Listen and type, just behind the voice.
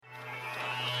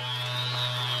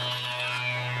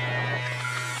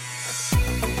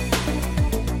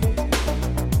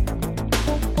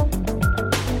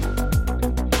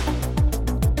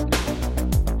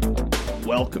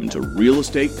Welcome to Real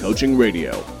Estate Coaching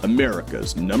Radio,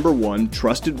 America's #1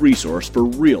 trusted resource for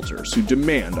realtors who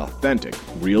demand authentic,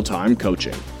 real-time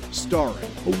coaching.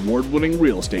 Starring award-winning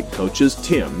real estate coaches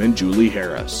Tim and Julie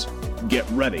Harris. Get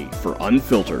ready for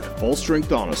unfiltered,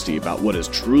 full-strength honesty about what is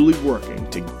truly working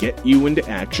to get you into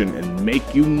action and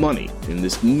make you money in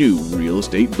this new real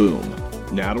estate boom.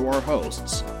 Now to our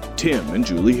hosts, Tim and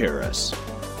Julie Harris.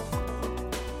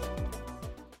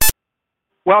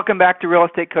 Welcome back to Real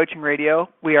Estate Coaching Radio.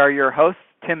 We are your hosts,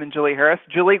 Tim and Julie Harris.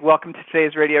 Julie, welcome to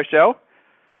today's radio show.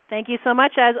 Thank you so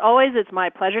much. As always, it's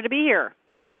my pleasure to be here.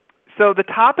 So the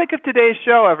topic of today's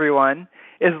show, everyone,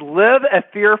 is Live a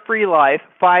Fear-Free Life,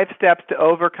 5 Steps to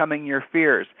Overcoming Your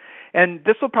Fears. And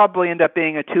this will probably end up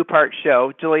being a 2-part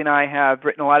show. Julie and I have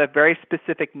written a lot of very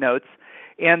specific notes.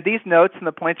 And these notes and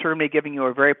the points we're going to be giving you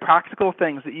are very practical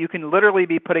things that you can literally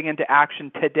be putting into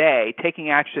action today,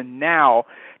 taking action now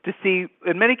to see,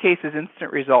 in many cases,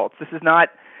 instant results. This is not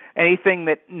anything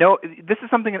this is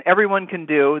something that everyone can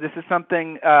do. This is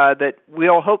something that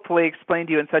we'll hopefully explain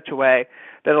to you in such a way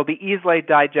that it'll be easily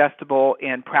digestible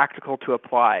and practical to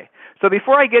apply. So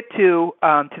before I get to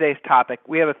today's topic,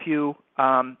 we have a few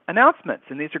announcements,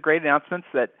 and these are great announcements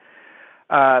that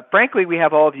frankly, we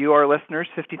have all of you, our listeners,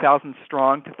 50,000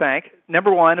 strong, to thank.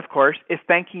 Number one, of course, is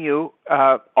thanking you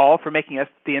all for making us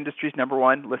the industry's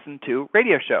 #1 listened to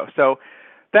radio show. So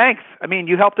thanks. I mean,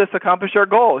 you helped us accomplish our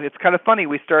goal. It's kind of funny.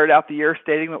 We started out the year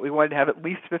stating that we wanted to have at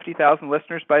least 50,000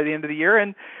 listeners by the end of the year,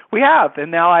 and we have.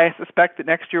 And now I suspect that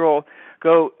next year we'll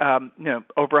go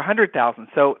over 100,000.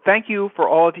 So thank you for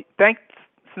all of you. Thanks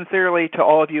sincerely to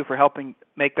all of you for helping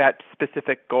make that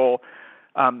specific goal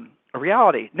a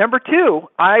reality. Number 2,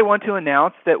 I want to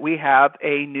announce that we have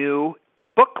a new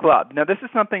book club. Now, this is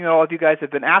something that all of you guys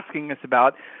have been asking us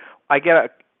about. I get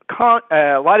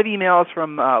a lot of emails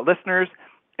from listeners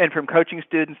and from coaching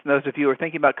students, and those of you who are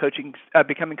thinking about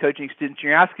becoming coaching students.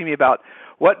 You're asking me about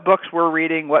what books we're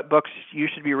reading, what books you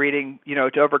should be reading,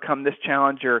 to overcome this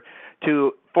challenge or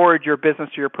to forward your business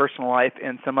or your personal life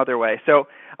in some other way. So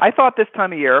I thought this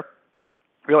time of year,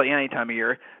 really any time of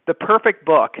year, the perfect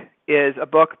book is a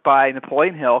book by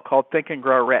Napoleon Hill called Think and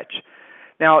Grow Rich.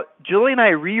 Now, Julie and I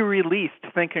re-released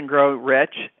Think and Grow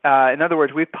Rich. In other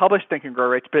words, we've published Think and Grow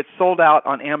Rich, but it's sold out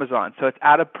on Amazon, so it's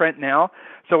out of print now.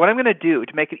 So what I'm going to do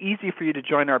to make it easy for you to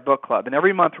join our book club, and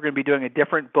every month we're going to be doing a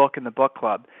different book in the book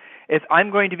club, is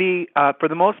I'm going to be, for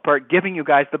the most part, giving you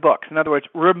guys the books. In other words,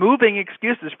 removing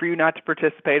excuses for you not to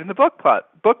participate in the book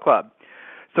club.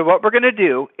 So what we're going to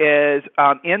do is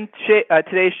in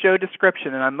today's show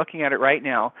description, and I'm looking at it right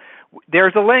now,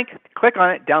 there's a link. Click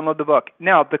on it, download the book.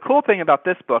 Now, the cool thing about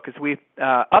this book is we've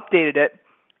updated it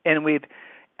and we've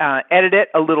edited it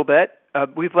a little bit.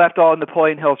 We've left all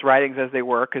Napoleon Hill's writings as they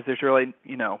were because there's really,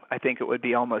 I think it would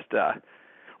be almost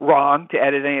wrong to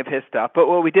edit any of his stuff. But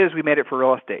what we did is we made it for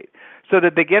real estate. So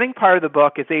the beginning part of the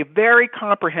book is a very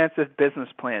comprehensive business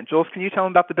plan. Jules, can you tell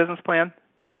them about the business plan?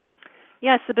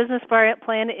 Yes, the business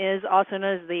plan is also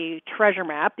known as the treasure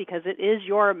map because it is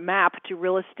your map to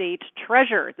real estate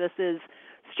treasure. This is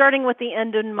starting with the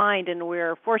end in mind, and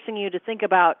we're forcing you to think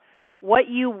about what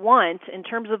you want in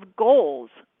terms of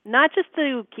goals, not just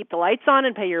to keep the lights on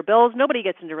and pay your bills. Nobody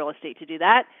gets into real estate to do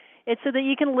that. It's so that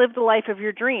you can live the life of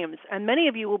your dreams. And many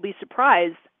of you will be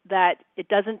surprised that it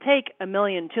doesn't take $1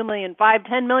 million, $2 million, $5,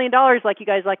 $10 million like you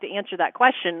guys like to answer that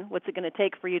question, what's it going to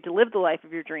take for you to live the life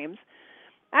of your dreams?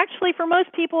 Actually, for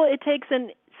most people, it takes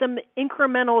some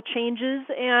incremental changes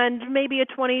and maybe a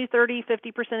 20, 30,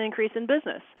 50% increase in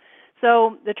business.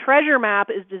 So the treasure map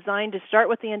is designed to start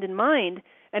with the end in mind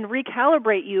and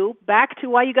recalibrate you back to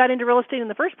why you got into real estate in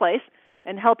the first place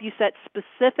and help you set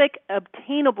specific,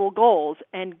 obtainable goals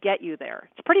and get you there.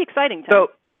 It's pretty exciting, Tim.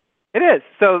 So it is.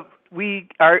 So I'm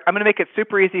going to make it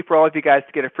super easy for all of you guys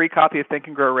to get a free copy of Think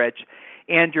and Grow Rich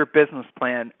and your business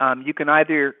plan. You can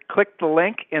either click the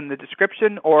link in the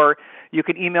description or you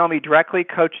can email me directly,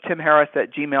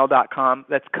 coachtimharris@gmail.com.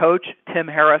 That's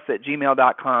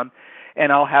coachtimharris@gmail.com,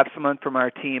 and I'll have someone from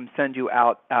our team send you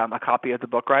out a copy of the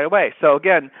book right away. So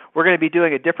again, we're going to be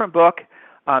doing a different book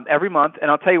every month,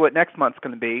 and I'll tell you what next month's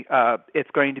going to be.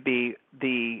 It's going to be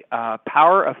The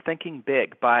Power of Thinking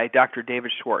Big by Dr.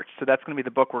 David Schwartz. So that's going to be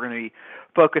the book we're going to be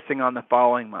focusing on the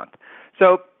following month.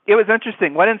 So it was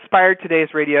interesting. What inspired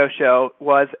today's radio show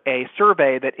was a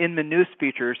survey that Inman News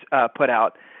Features put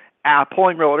out,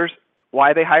 polling realtors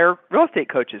why they hire real estate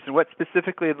coaches and what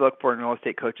specifically they look for in real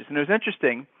estate coaches. And it was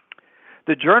interesting.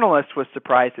 The journalist was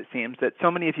surprised, it seems, that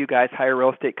so many of you guys hire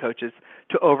real estate coaches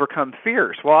to overcome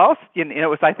fears. Well,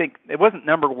 I think it wasn't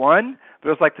number 1, but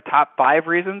it was like the top 5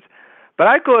 reasons. But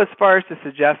I'd go as far as to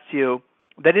suggest to you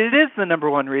that it is the number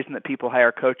one reason that people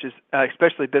hire coaches,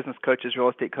 especially business coaches, real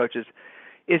estate coaches,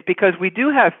 is because we do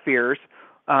have fears,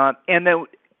 and then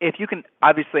if you can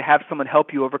obviously have someone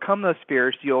help you overcome those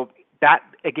fears, that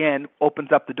again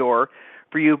opens up the door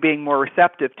for you being more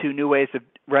receptive to new ways of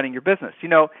running your business.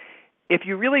 If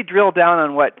you really drill down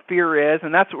on what fear is,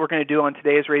 and that's what we're going to do on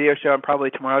today's radio show and probably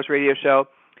tomorrow's radio show,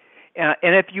 and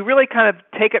if you really kind of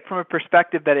take it from a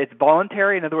perspective that it's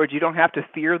voluntary, in other words, you don't have to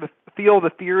feel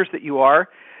the fears that you are,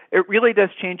 it really does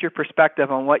change your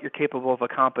perspective on what you're capable of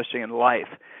accomplishing in life.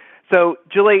 So,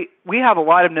 Julie, we have a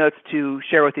lot of notes to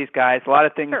share with these guys, a lot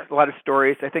of things, Sure. A lot of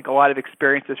stories, I think a lot of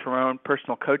experiences from our own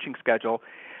personal coaching schedule.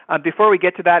 Before we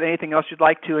get to that, anything else you'd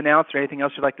like to announce or anything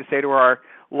else you'd like to say to our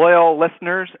loyal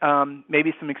listeners,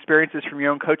 maybe some experiences from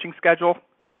your own coaching schedule?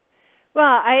 Well,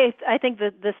 I think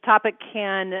that this topic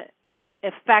can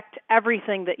affect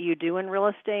everything that you do in real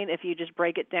estate. If you just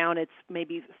break it down, it's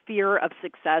maybe fear of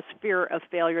success, fear of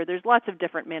failure. There's lots of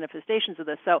different manifestations of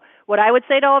this. So what I would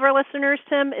say to all of our listeners,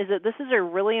 Tim, is that this is a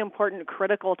really important,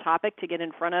 critical topic to get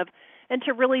in front of and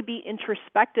to really be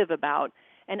introspective about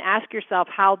and ask yourself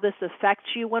how this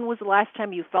affects you. When was the last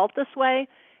time you felt this way?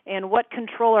 And what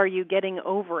control are you getting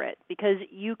over it? Because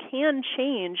you can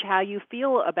change how you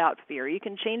feel about fear. You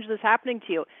can change this happening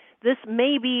to you. This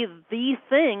may be the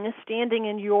thing standing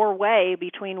in your way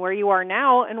between where you are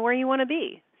now and where you want to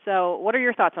be. So what are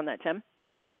your thoughts on that, Tim?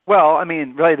 Well, I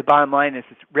mean, really the bottom line is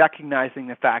it's recognizing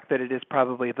the fact that it is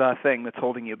probably the thing that's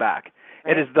holding you back.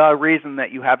 Right. It is the reason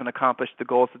that you haven't accomplished the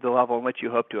goals at the level in which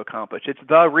you hope to accomplish. It's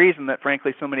the reason that,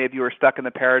 frankly, so many of you are stuck in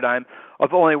the paradigm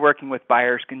of only working with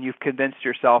buyers, and you've convinced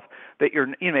yourself that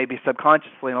maybe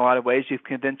subconsciously in a lot of ways, you've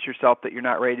convinced yourself that you're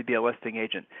not ready to be a listing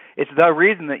agent. It's the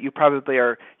reason that you probably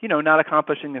are, not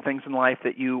accomplishing the things in life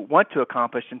that you want to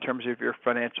accomplish in terms of your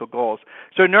financial goals.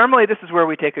 So normally this is where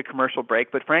we take a commercial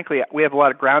break, but frankly, we have a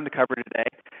lot of ground to cover today,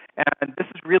 and this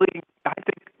is really, I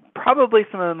think, probably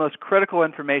some of the most critical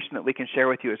information that we can share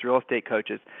with you as real estate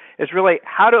coaches is really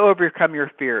how to overcome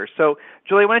your fears. So,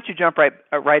 Julie, why don't you jump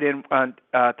right in on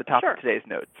at the top Sure. of today's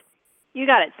notes? You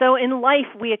got it. So in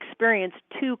life, we experience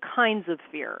two kinds of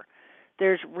fear.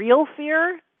 There's real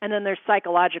fear, and then there's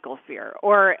psychological fear,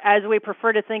 or as we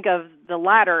prefer to think of the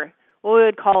latter, what we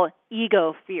would call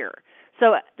ego fear.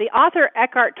 So the author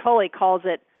Eckhart Tolle calls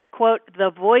it, quote,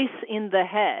 the voice in the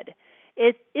head.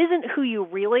 It isn't who you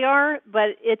really are,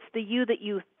 but it's the you that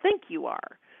you think you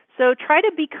are. So try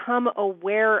to become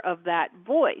aware of that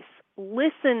voice.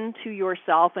 Listen to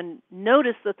yourself and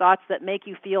notice the thoughts that make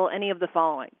you feel any of the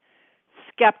following: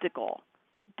 skeptical,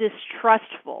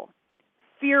 distrustful,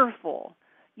 fearful.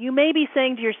 You may be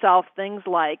saying to yourself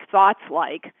thoughts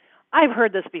like, I've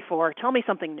heard this before, tell me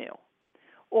something new.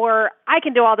 Or, I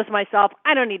can do all this myself,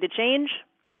 I don't need to change.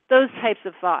 Those types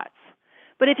of thoughts.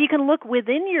 But if you can look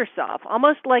within yourself,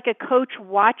 almost like a coach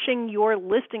watching your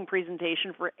listing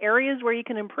presentation for areas where you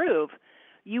can improve,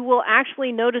 you will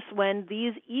actually notice when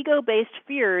these ego-based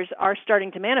fears are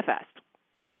starting to manifest.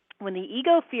 When the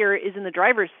ego fear is in the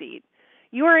driver's seat,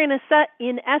 you are in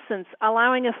essence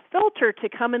allowing a filter to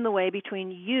come in the way between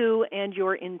you and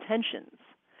your intentions.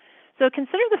 So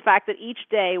consider the fact that each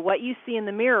day what you see in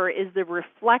the mirror is the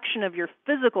reflection of your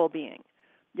physical being.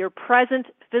 Your present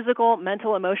physical,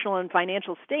 mental, emotional, and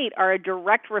financial state are a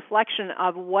direct reflection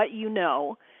of what you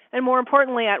know, and more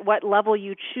importantly, at what level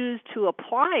you choose to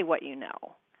apply what you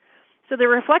know. So the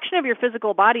reflection of your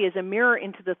physical body is a mirror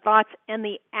into the thoughts and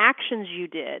the actions you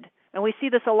did. And we see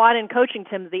this a lot in coaching,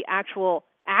 Tim, the actual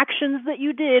actions that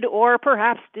you did or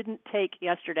perhaps didn't take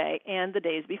yesterday and the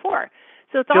days before.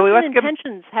 So thoughts Julie, and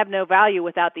intentions have no value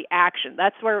without the action.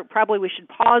 That's where probably we should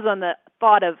pause on the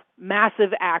thought of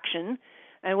massive action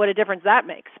and what a difference that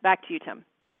makes. Back to you, Tim.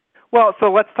 Well,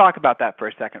 so let's talk about that for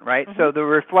a second, right? Mm-hmm. So the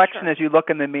reflection Sure. as you look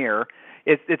in the mirror,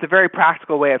 it's a very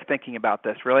practical way of thinking about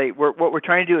this, really. What we're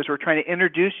trying to do is we're trying to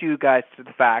introduce you guys to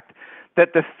the fact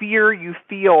that the fear you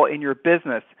feel in your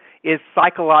business is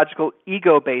psychological,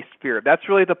 ego-based fear. That's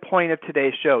really the point of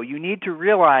today's show. You need to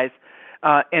realize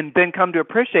and then come to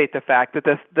appreciate the fact that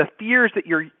the fears that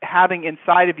you're having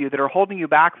inside of you that are holding you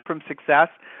back from success,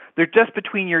 they're just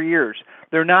between your ears.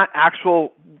 They're not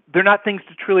things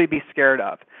to truly be scared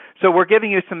of. So we're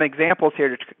giving you some examples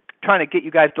here to trying to get you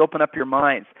guys to open up your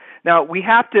minds. Now, we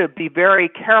have to be very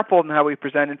careful in how we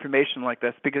present information like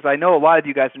this because I know a lot of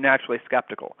you guys are naturally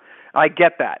skeptical. I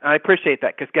get that, and I appreciate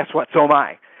that because guess what? So am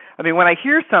I. I mean, when I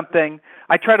hear something,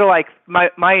 I try to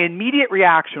my immediate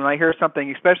reaction when I hear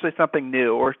something, especially something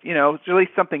new or, it's really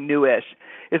something newish,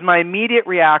 is my immediate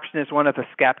reaction is one of a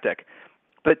skeptic.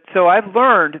 But so I've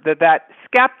learned that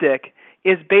skeptic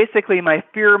is basically my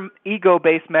fear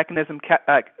ego-based mechanism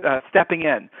stepping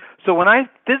in. So when I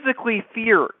physically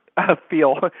feel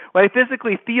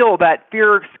that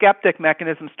fear skeptic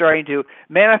mechanism starting to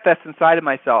manifest inside of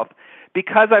myself,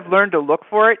 because I've learned to look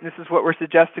for it, and this is what we're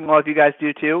suggesting a lot of you guys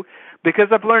do too, because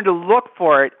I've learned to look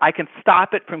for it, I can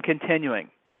stop it from continuing.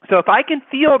 So if I can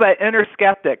feel that inner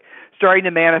skeptic starting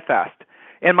to manifest,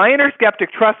 and my inner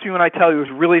skeptic, trust me when I tell you, is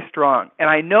really strong. And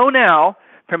I know now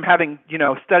from having,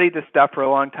 studied this stuff for a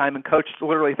long time and coached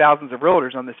literally thousands of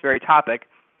realtors on this very topic,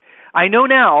 I know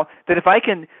now that if I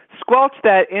can squelch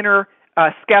that inner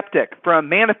skeptic from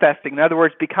manifesting, in other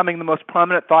words, becoming the most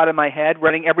prominent thought in my head,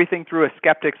 running everything through a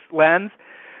skeptic's lens,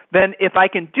 then if I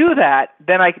can do that,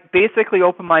 then I basically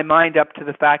open my mind up to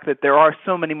the fact that there are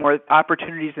so many more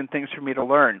opportunities and things for me to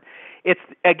learn. It's,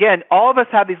 again, all of us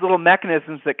have these little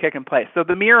mechanisms that kick in place. So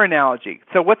the mirror analogy.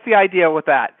 So what's the idea with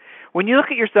that? When you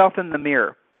look at yourself in the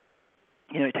mirror,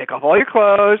 you take off all your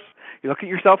clothes, you look at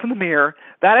yourself in the mirror,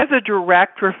 that is a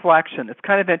direct reflection. It's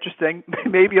kind of interesting,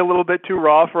 maybe a little bit too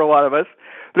raw for a lot of us,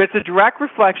 but it's a direct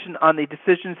reflection on the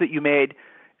decisions that you made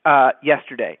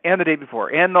yesterday and the day before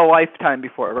and the lifetime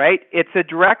before, right? It's a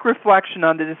direct reflection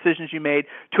on the decisions you made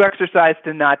to exercise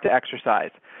to not to exercise,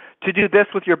 to do this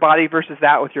with your body versus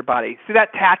that with your body. See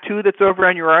that tattoo that's over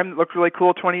on your arm that looked really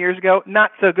cool 20 years ago?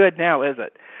 Not so good now, is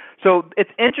it? So it's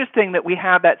interesting that we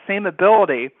have that same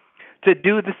ability to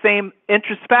do the same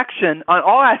introspection on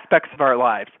all aspects of our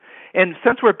lives. And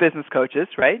since we're business coaches,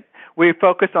 right, we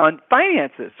focus on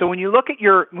finances. So when you look at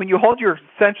when you hold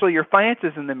essentially your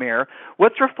finances in the mirror,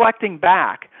 what's reflecting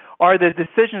back are the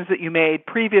decisions that you made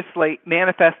previously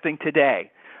manifesting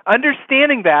today.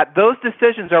 Understanding that those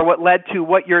decisions are what led to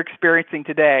what you're experiencing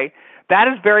today, that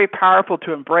is very powerful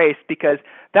to embrace, because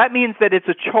that means that it's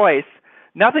a choice.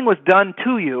 Nothing was done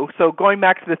to you. So going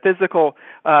back to the physical,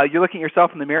 you're looking at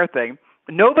yourself in the mirror thing,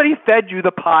 nobody fed you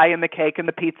the pie and the cake and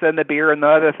the pizza and the beer and the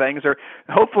other things, or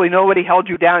hopefully nobody held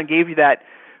you down and gave you that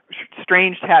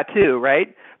strange tattoo,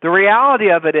 right? The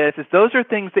reality of it is those are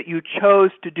things that you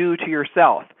chose to do to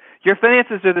yourself. Your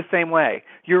finances are the same way.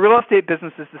 Your real estate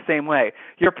business is the same way.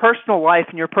 Your personal life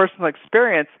and your personal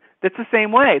experience, that's the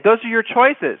same way. Those are your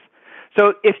choices.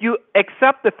 So if you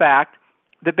accept the fact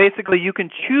that basically you can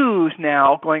choose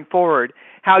now going forward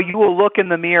how you will look in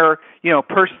the mirror,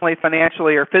 personally,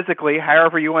 financially, or physically,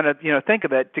 however you want to, think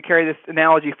of it, to carry this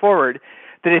analogy forward,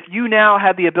 that if you now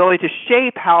have the ability to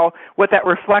shape what that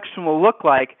reflection will look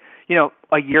like,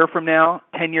 a year from now,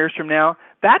 10 years from now,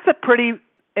 that's a pretty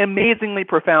amazingly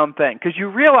profound thing, because you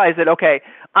realize that, okay,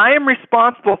 I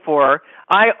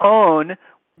own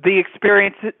the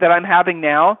experience that I'm having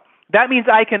now. That means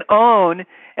I can own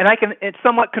and I can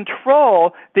somewhat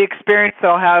control the experience that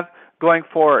I'll have going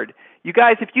forward. You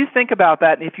guys, if you think about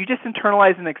that, and if you just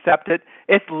internalize and accept it,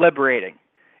 it's liberating.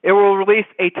 It will release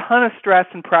a ton of stress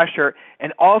and pressure,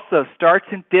 and also starts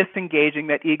disengaging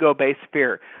that ego-based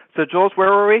fear. So, Jules, where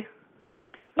were we?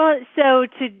 Well, so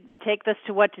to take this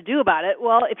to what to do about it,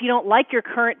 well, if you don't like your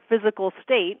current physical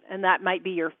state, and that might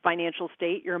be your financial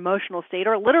state, your emotional state,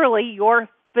 or literally your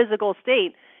physical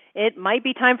state, it might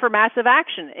be time for massive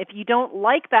action. If you don't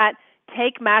like that,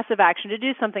 take massive action to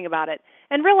do something about it.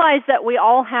 And realize that we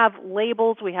all have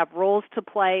labels, we have roles to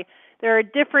play. There are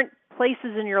different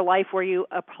places in your life where you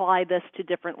apply this to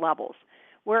different levels.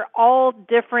 We're all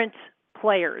different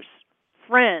players,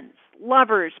 friends,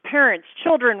 lovers, parents,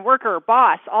 children, worker,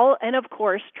 boss, and of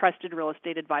course, trusted real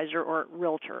estate advisor or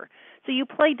realtor. So you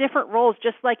play different roles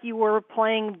just like you were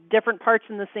playing different parts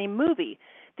in the same movie.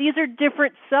 These are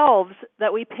different selves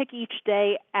that we pick each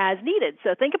day as needed.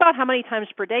 So think about how many times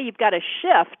per day you've got to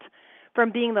shift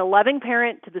from being the loving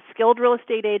parent to the skilled real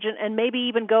estate agent, and maybe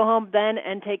even go home then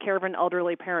and take care of an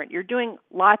elderly parent. You're doing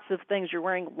lots of things. You're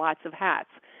wearing lots of hats.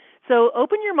 So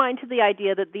open your mind to the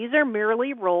idea that these are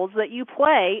merely roles that you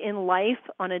play in life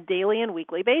on a daily and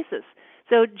weekly basis.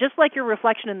 So just like your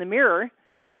reflection in the mirror,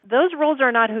 those roles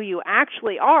are not who you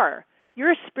actually are.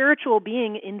 You're a spiritual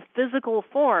being in physical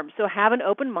form, so have an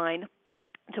open mind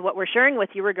to what we're sharing with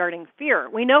you regarding fear.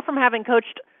 We know from having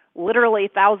coached literally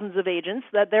thousands of agents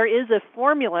that there is a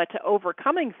formula to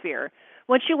overcoming fear.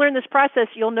 Once you learn this process,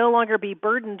 you'll no longer be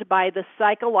burdened by the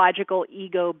psychological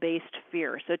ego-based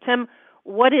fear. So Tim,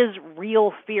 what is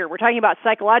real fear? We're talking about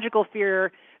psychological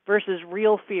fear versus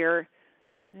real fear.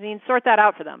 Sort that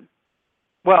out for them.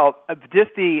 Well, just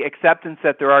the acceptance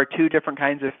that there are two different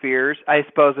kinds of fears. I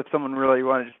suppose if someone really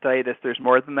wanted to study this, there's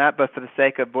more than that. But for the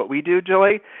sake of what we do,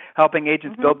 Julie, helping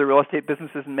agents build their real estate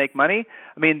businesses and make money,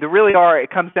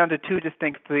 it comes down to two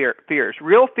distinct fears.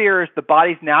 Real fear is the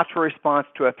body's natural response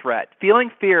to a threat. Feeling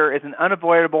fear is an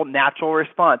unavoidable natural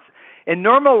response. In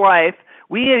normal life,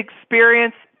 we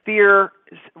experience fear,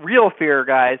 real fear,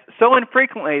 guys, so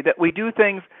infrequently that we do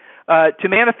things to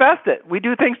manifest it. We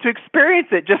do things to experience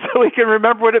it just so we can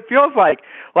remember what it feels like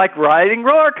riding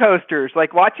roller coasters,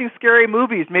 like watching scary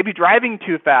movies, maybe driving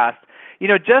too fast,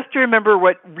 just to remember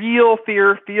what real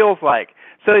fear feels like.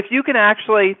 So if you can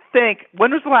actually think,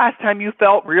 when was the last time you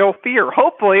felt real fear?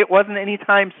 Hopefully it wasn't any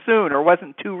time soon or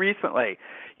wasn't too recently.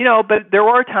 But there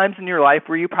were times in your life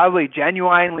where you probably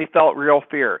genuinely felt real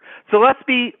fear. So let's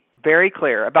be very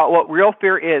clear about what real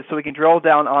fear is so we can drill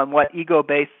down on what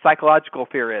ego-based psychological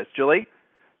fear is. Julie?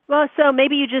 Well, so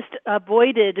maybe you just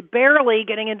avoided barely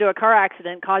getting into a car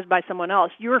accident caused by someone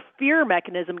else. Your fear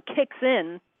mechanism kicks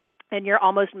in, and you're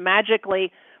almost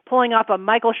magically pulling off a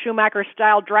Michael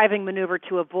Schumacher-style driving maneuver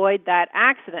to avoid that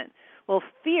accident. Well,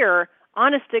 fear,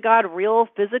 honest to God, real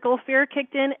physical fear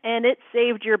kicked in, and it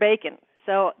saved your bacon.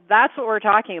 So that's what we're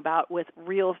talking about with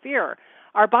real fear.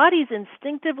 Our bodies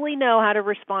instinctively know how to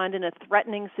respond in a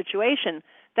threatening situation,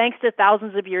 thanks to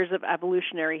thousands of years of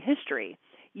evolutionary history.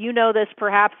 You know this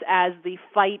perhaps as the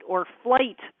fight or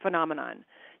flight phenomenon.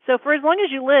 So for as long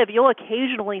as you live, you'll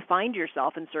occasionally find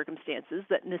yourself in circumstances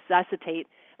that necessitate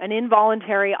an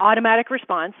involuntary automatic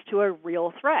response to a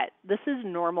real threat. This is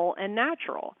normal and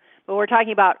natural. But we're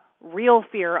talking about real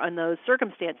fear on those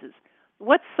circumstances.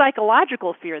 What's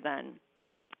psychological fear then?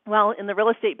 Well, in the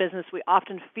real estate business, we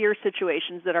often fear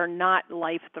situations that are not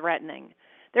life-threatening.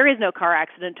 There is no car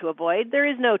accident to avoid. There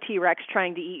is no T-Rex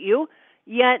trying to eat you.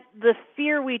 Yet the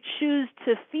fear we choose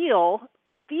to feel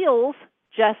feels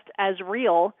just as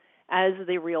real as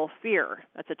the real fear.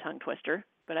 That's a tongue twister,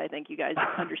 but I think you guys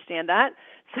understand that.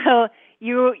 So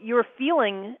you're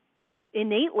feeling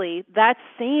innately that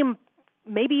same,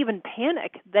 maybe even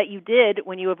panic that you did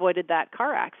when you avoided that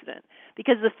car accident.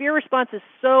 Because the fear response is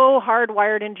so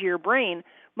hardwired into your brain,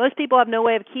 most people have no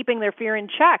way of keeping their fear in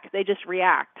check. They just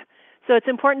react. So it's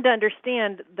important to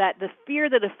understand that the fear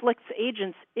that afflicts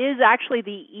agents is actually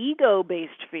the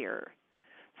ego-based fear.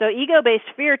 So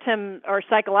ego-based fear, Tim, or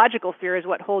psychological fear, is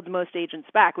what holds most agents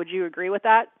back. Would you agree with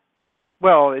that?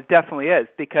 Well, it definitely is,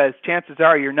 because chances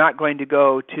are you're not going to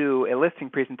go to a listing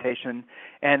presentation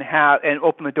and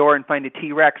open the door and find a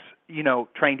T-Rex,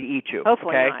 trying to eat you.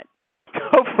 Hopefully not.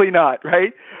 Hopefully not,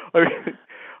 right?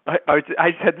 I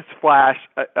just had this flash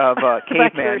of a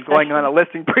caveman going on a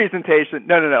listing presentation.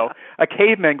 No. A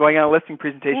caveman going on a listing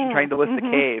presentation trying to list a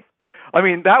cave. I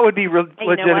mean, that would be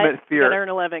legitimate fear. You gotta earn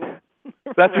a living.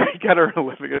 That's right. You got to earn a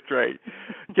living. That's right.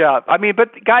 Yeah. I mean, but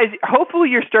guys, hopefully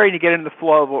you're starting to get into the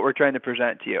flow of what we're trying to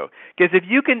present to you. Because if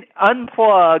you can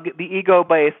unplug the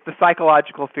ego-based, the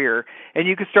psychological fear, and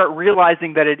you can start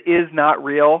realizing that it is not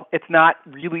real, it's not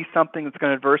really something that's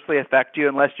going to adversely affect you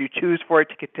unless you choose for it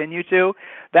to continue to,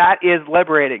 that is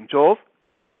liberating. Jules?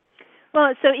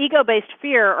 Well, so ego-based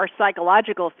fear or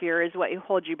psychological fear is what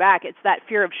holds you back. It's that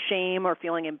fear of shame or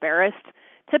feeling embarrassed.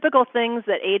 Typical things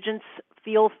that agents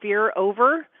feel fear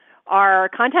over are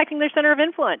contacting their center of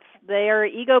influence. Their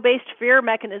ego-based fear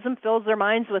mechanism fills their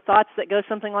minds with thoughts that go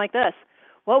something like this.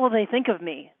 What will they think of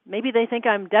me? Maybe they think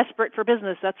I'm desperate for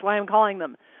business. That's why I'm calling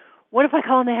them. What if I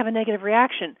call and they have a negative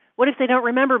reaction? What if they don't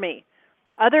remember me?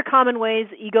 Other common ways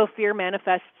ego fear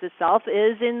manifests itself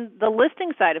is in the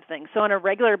listing side of things. So on a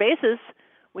regular basis,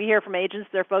 we hear from agents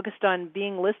they're focused on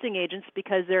being listing agents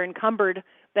because they're encumbered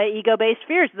by ego-based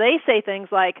fears. They say things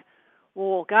like,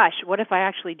 well, gosh, what if I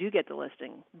actually do get the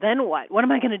listing? Then what? What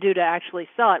am I going to do to actually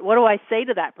sell it? What do I say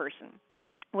to that person?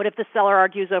 What if the seller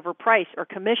argues over price or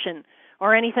commission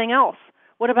or anything else?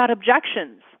 What about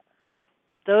objections?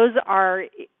 Those are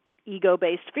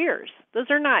ego-based fears. Those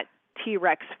are not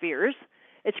T-Rex fears.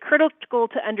 It's critical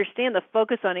to understand the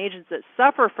focus on agents that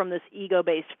suffer from this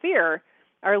ego-based fear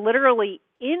are literally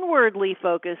inwardly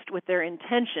focused with their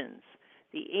intentions.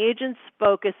 The agent's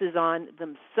focus is on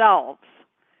themselves.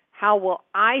 How will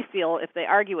I feel if they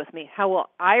argue with me? How will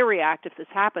I react if this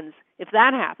happens, if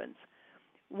that happens?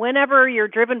 Whenever you're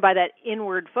driven by that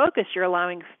inward focus, you're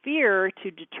allowing fear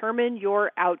to determine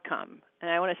your outcome.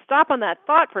 And I want to stop on that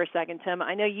thought for a second, Tim.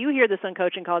 I know you hear this on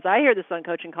coaching calls. I hear this on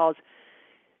coaching calls.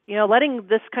 Letting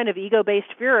this kind of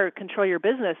ego-based fear control your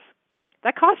business,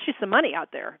 that costs you some money out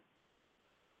there.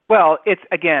 Well, it's,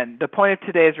 again, the point of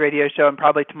today's radio show and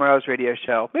probably tomorrow's radio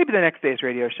show, maybe the next day's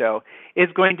radio show, is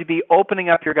going to be opening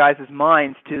up your guys'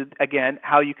 minds to, again,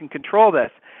 how you can control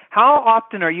this. How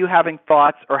often are you having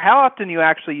thoughts, or how often are you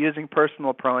actually using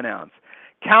personal pronouns?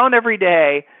 Count every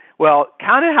day. Well,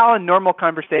 count it how in normal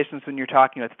conversations when you're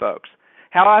talking with folks.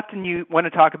 How often you want to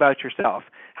talk about yourself?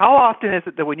 How often is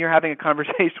it that when you're having a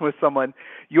conversation with someone,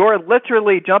 you're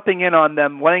literally jumping in on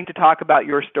them, wanting to talk about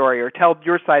your story or tell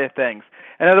your side of things?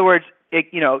 In other words,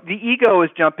 the ego is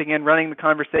jumping in, running the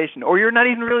conversation, or you're not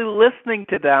even really listening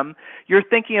to them. You're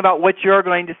thinking about what you're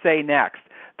going to say next.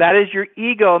 That is your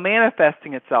ego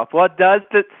manifesting itself. Well, it does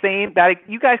the same. That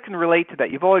you guys can relate to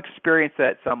that. You've all experienced that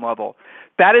at some level.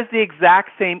 That is the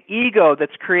exact same ego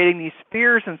that's creating these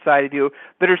fears inside of you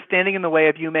that are standing in the way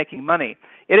of you making money.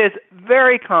 It is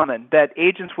very common that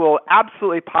agents will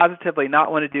absolutely positively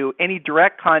not want to do any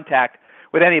direct contact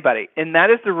with anybody. And that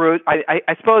is the root.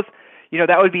 I suppose,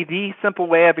 that would be the simple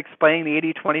way of explaining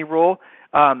the 80-20 rule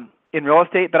in real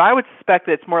estate, but I would suspect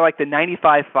that it's more like the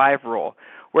 95-5 rule.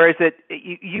 Whereas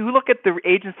you look at the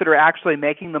agents that are actually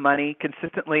making the money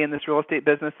consistently in this real estate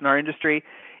business in our industry,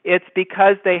 it's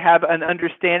because they have an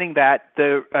understanding that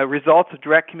the results of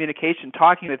direct communication,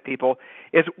 talking with people,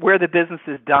 is where the business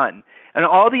is done. And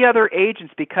all the other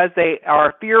agents, because they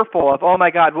are fearful of, oh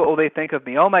my God, what will they think of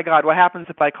me? Oh my God, what happens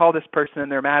if I call this person and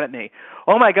they're mad at me?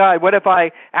 Oh my God, what if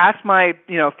I ask my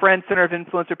friend, center of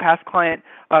influence, or past client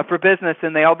for business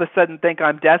and they all of a sudden think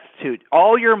I'm destitute?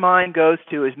 All your mind goes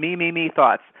to is me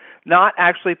thoughts, not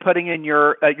actually putting in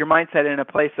your mindset in a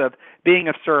place of being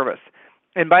of service.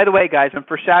 And by the way, guys, I'm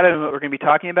foreshadowing what we're going to be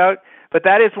talking about, but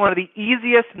that is one of the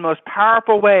easiest and most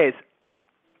powerful ways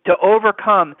to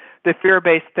overcome the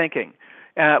fear-based thinking.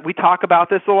 We talk about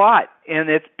this a lot, and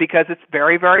it's because it's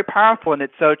very, very powerful, and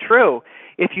it's so true.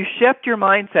 If you shift your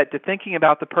mindset to thinking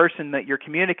about the person that you're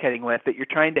communicating with, that you're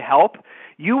trying to help,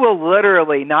 you will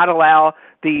literally not allow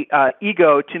the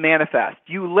ego to manifest.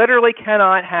 You literally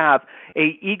cannot have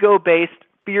a ego-based,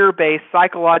 fear-based,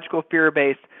 psychological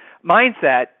fear-based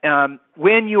mindset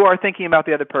when you are thinking about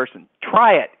the other person.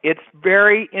 Try it. It's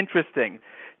very interesting.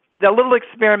 A little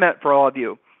experiment for all of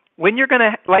you. When you're going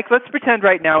to, let's pretend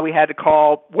right now we had to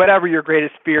call whatever your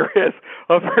greatest fear is,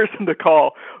 a person to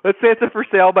call. Let's say it's a for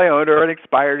sale by owner or an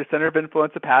expired, a center of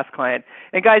influence, a past client.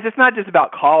 And guys, it's not just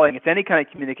about calling. It's any kind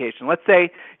of communication. Let's say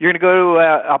you're going to go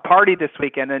to a party this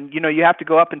weekend and, you have to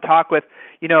go up and talk with,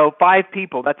 5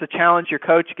 people. That's a challenge your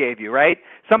coach gave you, right?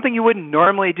 Something you wouldn't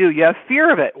normally do. You have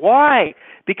fear of it. Why?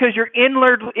 Because you're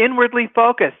inwardly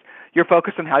focused. You're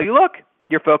focused on how you look.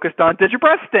 You're focused on, does your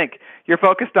breath stink? You're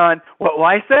focused on, what will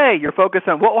I say? You're focused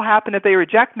on, what will happen if they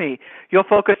reject me? You're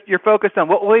focused on,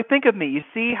 what will they think of me? You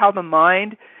see how the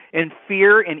mind and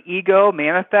fear and ego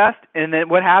manifest, and then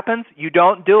what happens? You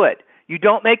don't do it. You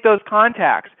don't make those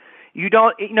contacts. You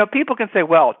don't, people can say,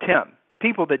 well, Tim,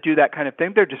 people that do that kind of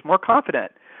thing, they're just more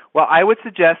confident. Well, I would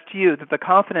suggest to you that the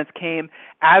confidence came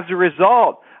as a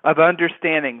result of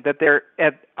understanding that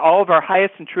all of our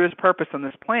highest and truest purpose on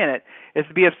this planet is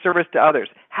to be of service to others.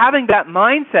 Having that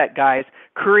mindset, guys,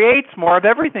 creates more of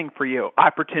everything for you.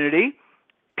 Opportunity,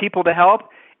 people to help,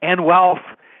 and wealth.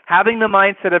 Having the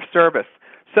mindset of service.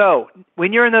 So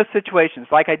when you're in those situations,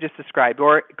 like I just described,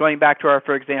 or going back to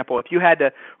for example, if you had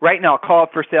to right now call it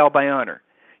for sale by owner,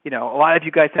 a lot of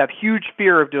you guys have huge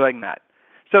fear of doing that.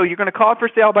 So you're going to call it for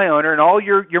sale by owner, and all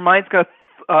your mind's going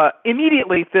to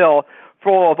immediately fill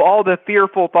full of all the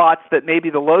fearful thoughts that maybe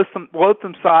the loathsome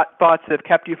thoughts that have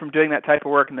kept you from doing that type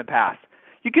of work in the past.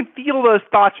 You can feel those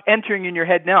thoughts entering in your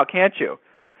head now, can't you?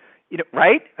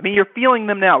 Right? I mean, you're feeling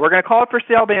them now. We're going to call it for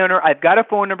sale by owner. I've got a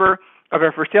phone number of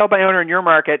a for sale by owner in your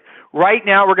market. Right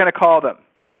now, we're going to call them.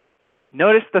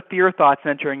 Notice the fear thoughts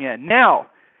entering in. Now,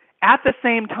 at the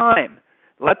same time,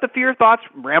 let the fear thoughts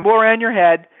ramble around your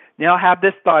head. Now have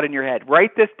this thought in your head.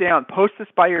 Write this down. Post this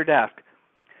by your desk.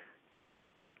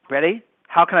 Ready?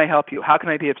 How can I help you? How can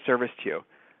I be of service to you?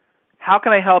 How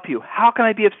can I help you? How can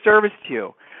I be of service to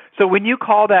you? So when you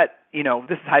call that,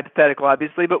 this is hypothetical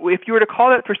obviously, but if you were to call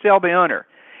that for sale by owner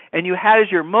and you had as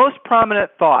your most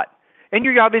prominent thought, and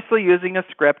you're obviously using a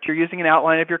script, you're using an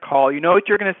outline of your call, you know what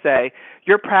you're going to say,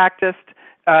 you're practiced,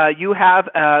 you have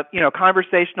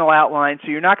conversational outline, so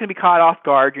you're not going to be caught off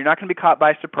guard, you're not going to be caught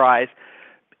by surprise,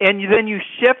 and then you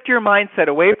shift your mindset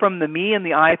away from the me and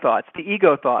the I thoughts, the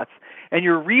ego thoughts, and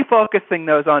you're refocusing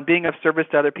those on being of service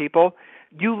to other people.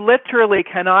 You literally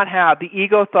cannot have the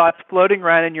ego thoughts floating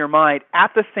around in your mind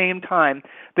at the same time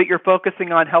that you're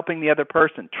focusing on helping the other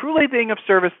person, truly being of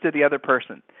service to the other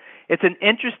person. It's an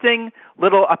interesting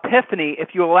little epiphany if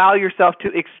you allow yourself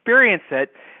to experience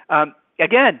it.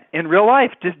 Again, in real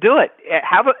life, just do it.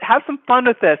 Have some fun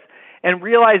with this and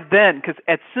realize then, because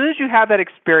as soon as you have that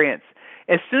experience,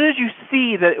 as soon as you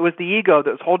see that it was the ego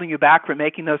that was holding you back from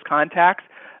making those contacts,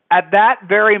 at that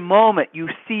very moment, you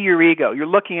see your ego. You're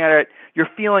looking at it, you're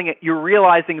feeling it, you're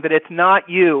realizing that it's not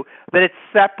you, that it's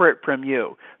separate from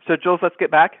you. So, Jules, let's get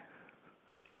back.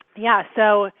 Yeah,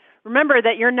 so remember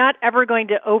that you're not ever going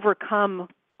to overcome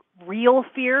real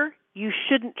fear. You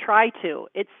shouldn't try to.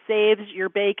 It saves your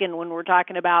bacon when we're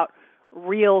talking about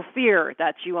real fear.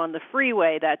 That's you on the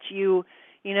freeway. That's you,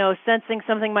 sensing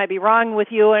something might be wrong with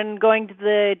you and going to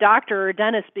the doctor or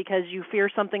dentist because you fear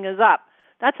something is up.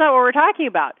 That's not what we're talking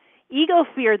about. Ego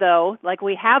fear, though, like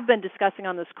we have been discussing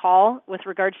on this call with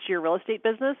regards to your real estate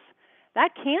business,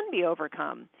 that can be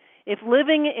overcome. If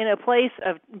living in a place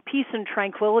of peace and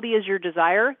tranquility is your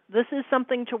desire, this is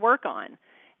something to work on.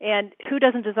 And who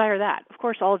doesn't desire that? Of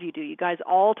course, all of you do. You guys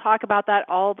all talk about that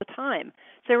all the time.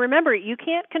 So remember, you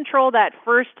can't control that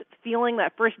first feeling,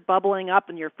 that first bubbling up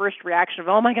and your first reaction of,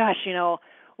 oh my gosh,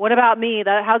 what about me?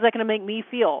 How's that going to make me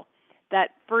feel? That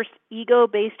first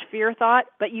ego-based fear thought,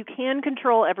 but you can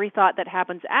control every thought that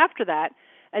happens after that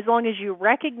as long as you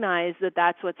recognize that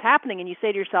that's what's happening and you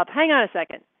say to yourself, hang on a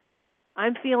second,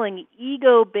 I'm feeling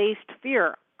ego-based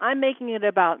fear. I'm making it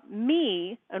about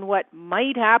me and what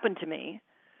might happen to me.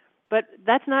 But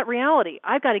that's not reality.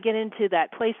 I've got to get into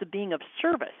that place of being of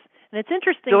service. And it's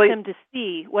interesting, Tim, to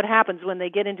see what happens when they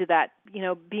get into that,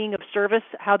 being of service,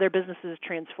 how their businesses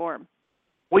transform.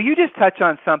 Well, you just touched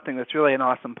on something that's really an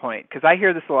awesome point, because I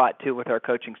hear this a lot, too, with our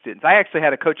coaching students. I actually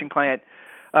had a coaching client,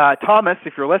 Thomas,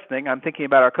 if you're listening, I'm thinking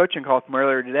about our coaching call from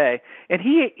earlier today, and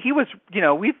he was,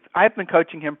 I've been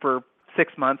coaching him for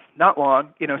 6 months, not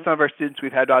long. Some of our students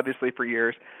we've had obviously for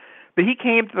years. But he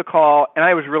came to the call, and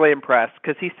I was really impressed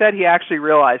because he said he actually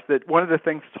realized that one of the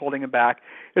things that's holding him back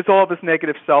is all of his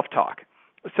negative self-talk.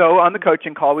 So on the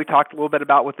coaching call, we talked a little bit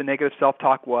about what the negative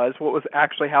self-talk was, what was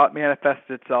actually how it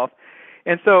manifested itself.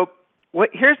 And so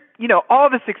here's, all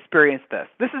of us experience this.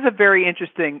 This is a very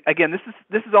interesting, again,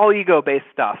 this is all ego-based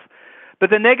stuff. But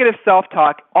the negative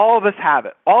self-talk, all of us have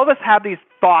it. All of us have these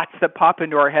thoughts that pop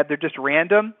into our head. They're just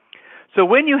random. So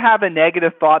when you have a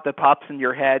negative thought that pops in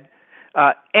your head,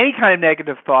 any kind of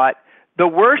negative thought, the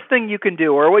worst thing you can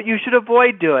do, or what you should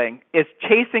avoid doing, is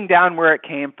chasing down where it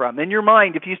came from. In your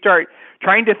mind, if you start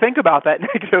trying to think about that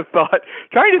negative thought,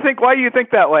 trying to think why do you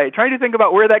think that way, trying to think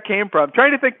about where that came from,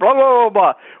 trying to think blah, blah, blah,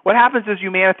 blah, what happens is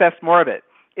you manifest more of it.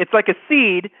 It's like a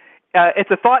seed.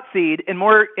 It's a thought seed, and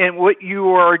what you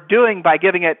are doing by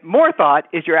giving it more thought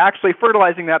is you're actually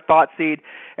fertilizing that thought seed,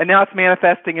 and now it's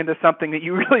manifesting into something that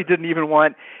you really didn't even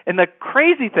want. And the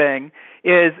crazy thing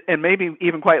is, and maybe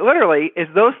even quite literally, is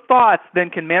those thoughts then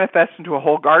can manifest into a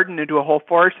whole garden, into a whole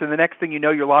forest, and the next thing you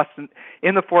know, you're lost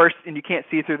in the forest and you can't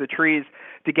see through the trees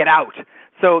to get out.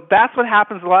 So that's what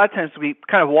happens a lot of times. We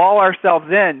kind of wall ourselves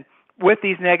in with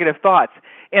these negative thoughts.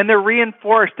 And they're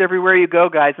reinforced everywhere you go,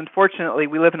 guys. Unfortunately,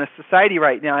 we live in a society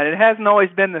right now, and it hasn't always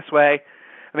been this way.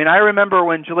 I mean, I remember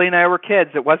when Julie and I were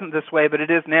kids, it wasn't this way, but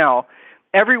it is now.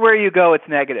 Everywhere you go, it's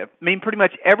negative. I mean, pretty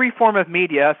much every form of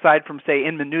media, aside from, say,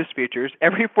 Inman News Features,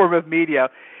 every form of media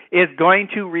is going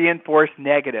to reinforce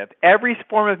negative. Every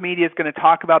form of media is going to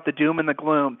talk about the doom and the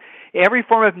gloom. Every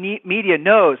form of media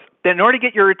knows that in order to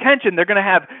get your attention, they're going to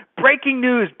have breaking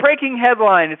news, breaking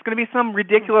headline. It's going to be some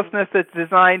ridiculousness that's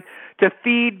designed to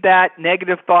feed that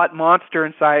negative thought monster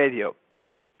inside of you.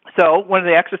 So one of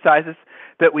the exercises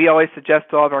that we always suggest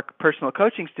to all of our personal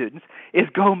coaching students is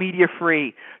go media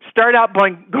free. Start out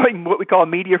going what we call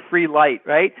media free light,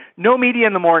 right? No media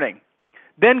in the morning.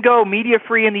 Then go media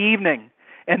free in the evening.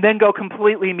 And then go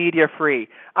completely media free.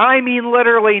 I mean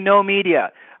literally no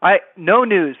media. No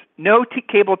news, no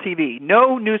cable TV,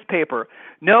 no newspaper,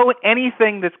 no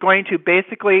anything that's going to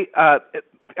basically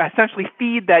essentially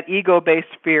feed that ego-based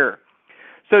fear.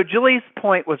 So Julie's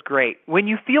point was great. When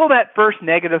you feel that first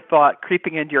negative thought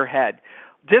creeping into your head,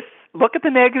 just look at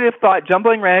the negative thought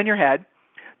jumbling around in your head.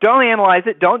 Don't analyze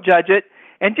it. Don't judge it.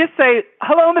 And just say,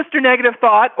 hello, Mr. Negative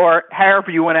Thought, or however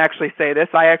you want to actually say this.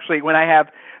 When I have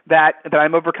that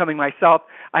I'm overcoming myself,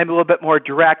 I'm a little bit more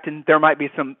direct, and there might be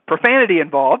some profanity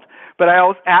involved, but I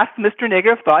always ask Mr.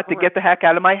 Negative Thought to get the heck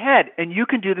out of my head, and you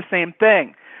can do the same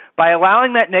thing. By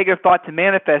allowing that negative thought to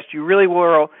manifest, you really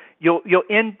will, you'll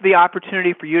end the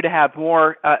opportunity for you to have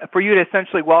more, for you to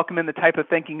essentially welcome in the type of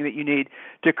thinking that you need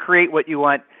to create what you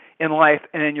want in life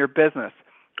and in your business.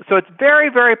 So it's very,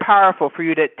 very powerful for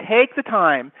you to take the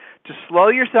time to slow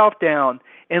yourself down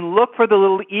and look for the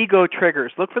little ego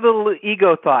triggers. Look for the little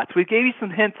ego thoughts. We gave you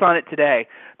some hints on it today.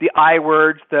 The I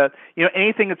words,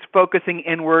 anything that's focusing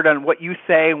inward on what you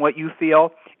say and what you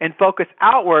feel, and focus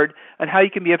outward on how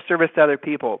you can be of service to other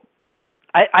people.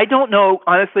 I don't know,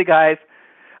 honestly, guys,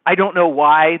 I don't know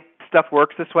why stuff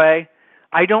works this way.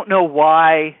 I don't know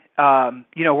why,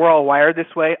 we're all wired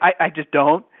this way. I just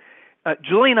don't.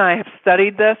 Julie and I have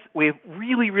studied this. We've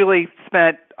really, really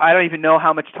spent, I don't even know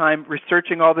how much time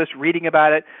researching all this, reading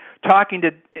about it, talking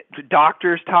to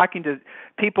doctors, talking to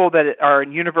people that are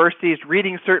in universities,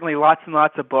 reading certainly lots and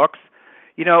lots of books.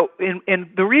 And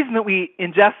the reason that we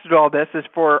ingested all this is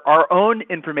for our own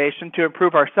information to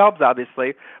improve ourselves,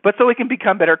 obviously, but so we can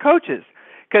become better coaches.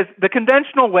 Because the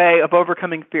conventional way of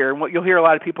overcoming fear, and what you'll hear a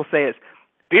lot of people say is,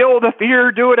 feel the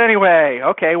fear, do it anyway.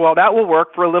 Okay, well, that will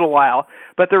work for a little while.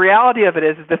 But the reality of it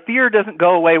is the fear doesn't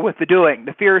go away with the doing.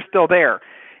 The fear is still there.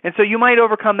 And so you might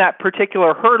overcome that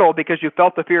particular hurdle because you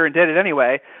felt the fear and did it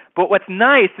anyway. But what's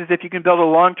nice is if you can build a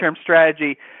long-term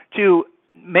strategy to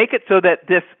make it so that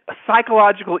this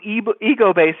psychological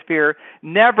ego-based fear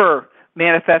never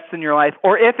manifests in your life.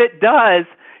 Or if it does,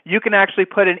 you can actually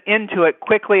put an end to it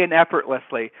quickly and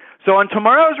effortlessly. So on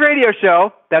tomorrow's radio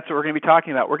show, that's what we're going to be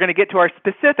talking about. We're going to get to our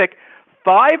specific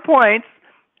 5 points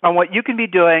on what you can be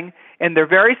doing, and they're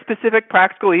very specific,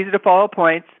 practical, easy-to-follow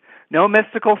points. No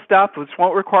mystical stuff. This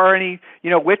won't require any,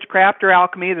 witchcraft or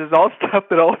alchemy. This is all stuff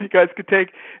that all of you guys could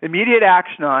take immediate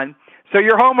action on. So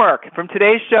your homework from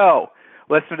today's show,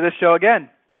 listen to this show again.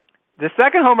 The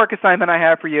second homework assignment I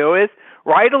have for you is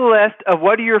write a list of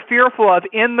what you're fearful of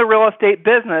in the real estate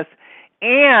business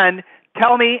and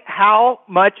tell me how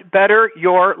much better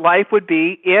your life would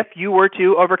be if you were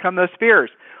to overcome those fears.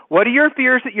 What are your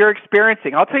fears that you're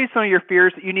experiencing? I'll tell you some of your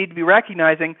fears that you need to be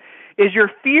recognizing is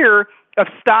your fear of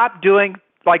stop doing,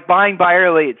 like buying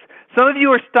buyer leads. Some of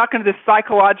you are stuck into this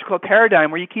psychological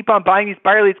paradigm where you keep on buying these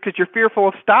buyer leads because you're fearful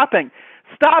of stopping.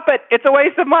 Stop it. It's a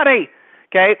waste of money.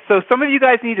 Okay, so some of you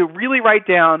guys need to really write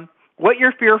down what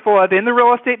you're fearful of in the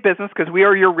real estate business because we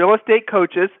are your real estate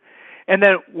coaches. And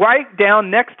then write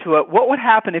down next to it what would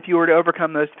happen if you were to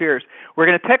overcome those fears. We're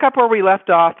going to pick up where we left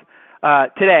off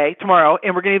tomorrow,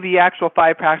 and we're going to give you the actual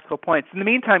 5 practical points. In the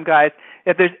meantime, guys,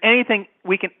 if there's anything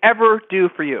we can ever do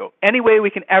for you, any way we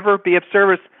can ever be of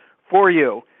service for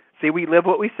you, see, we live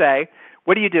what we say,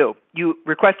 what do? You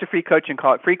request a free coaching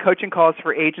call at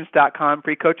freecoachingcallsforagents.com,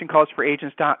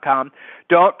 freecoachingcallsforagents.com.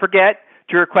 Don't forget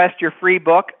to request your free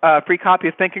book, free copy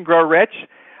of Think and Grow Rich.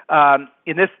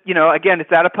 In this, again,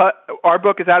 our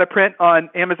book is out of print on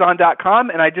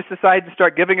Amazon.com, and I just decided to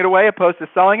start giving it away opposed to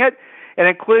selling it. And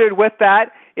included with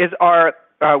that is our,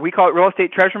 we call it Real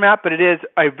Estate Treasure Map, but it is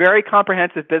a very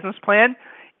comprehensive business plan.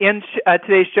 In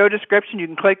today's show description, you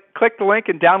can click the link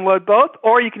and download both,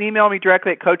 or you can email me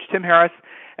directly at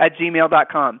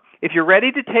CoachTimHarris@gmail.com. If you're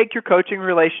ready to take your coaching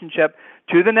relationship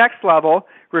to the next level,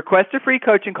 request a free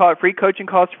coaching call at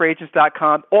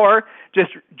freecoachingcallsforagents.com, or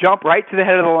just jump right to the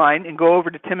head of the line and go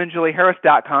over to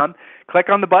timandjulieharris.com, click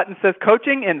on the button that says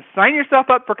coaching, and sign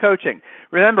yourself up for coaching.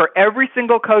 Remember, every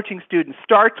single coaching student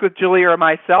starts with Julie or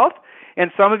myself,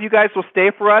 and some of you guys will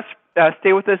stay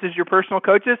with us as your personal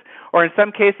coaches, or in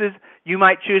some cases, you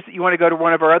might choose that you want to go to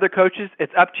one of our other coaches.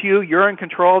 It's up to you. You're in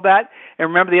control of that. And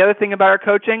remember, the other thing about our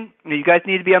coaching, and you guys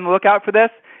need to be on the lookout for this,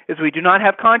 is we do not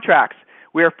have contracts.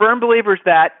 We are firm believers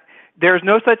that there's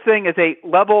no such thing as a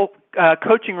level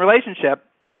coaching relationship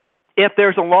if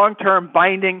there's a long-term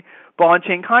binding ball and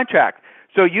chain contract.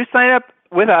 So you sign up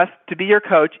with us to be your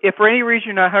coach. If for any reason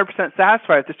you're not 100%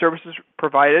 satisfied with the services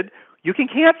provided, you can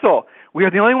cancel. We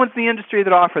are the only ones in the industry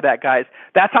that offer that, guys.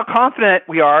 That's how confident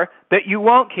we are that you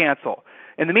won't cancel.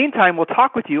 In the meantime, we'll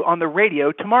talk with you on the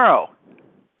radio tomorrow.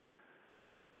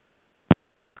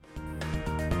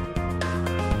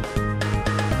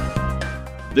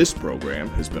 This program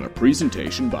has been a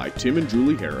presentation by Tim and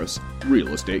Julie Harris,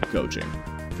 Real Estate Coaching.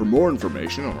 For more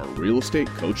information on our real estate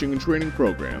coaching and training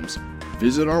programs,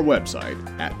 visit our website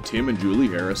at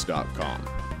timandjulieharris.com.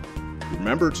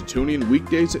 Remember to tune in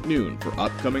weekdays at noon for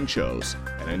upcoming shows,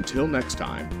 and until next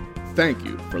time, thank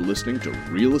you for listening to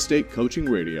Real Estate Coaching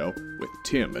Radio with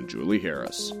Tim and Julie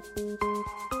Harris.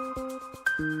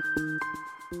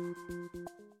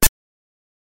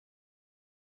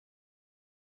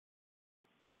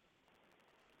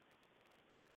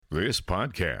 This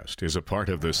podcast is a part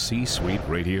of the C-Suite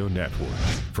Radio Network.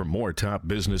 For more top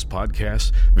business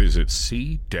podcasts, visit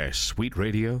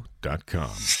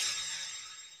c-suiteradio.com.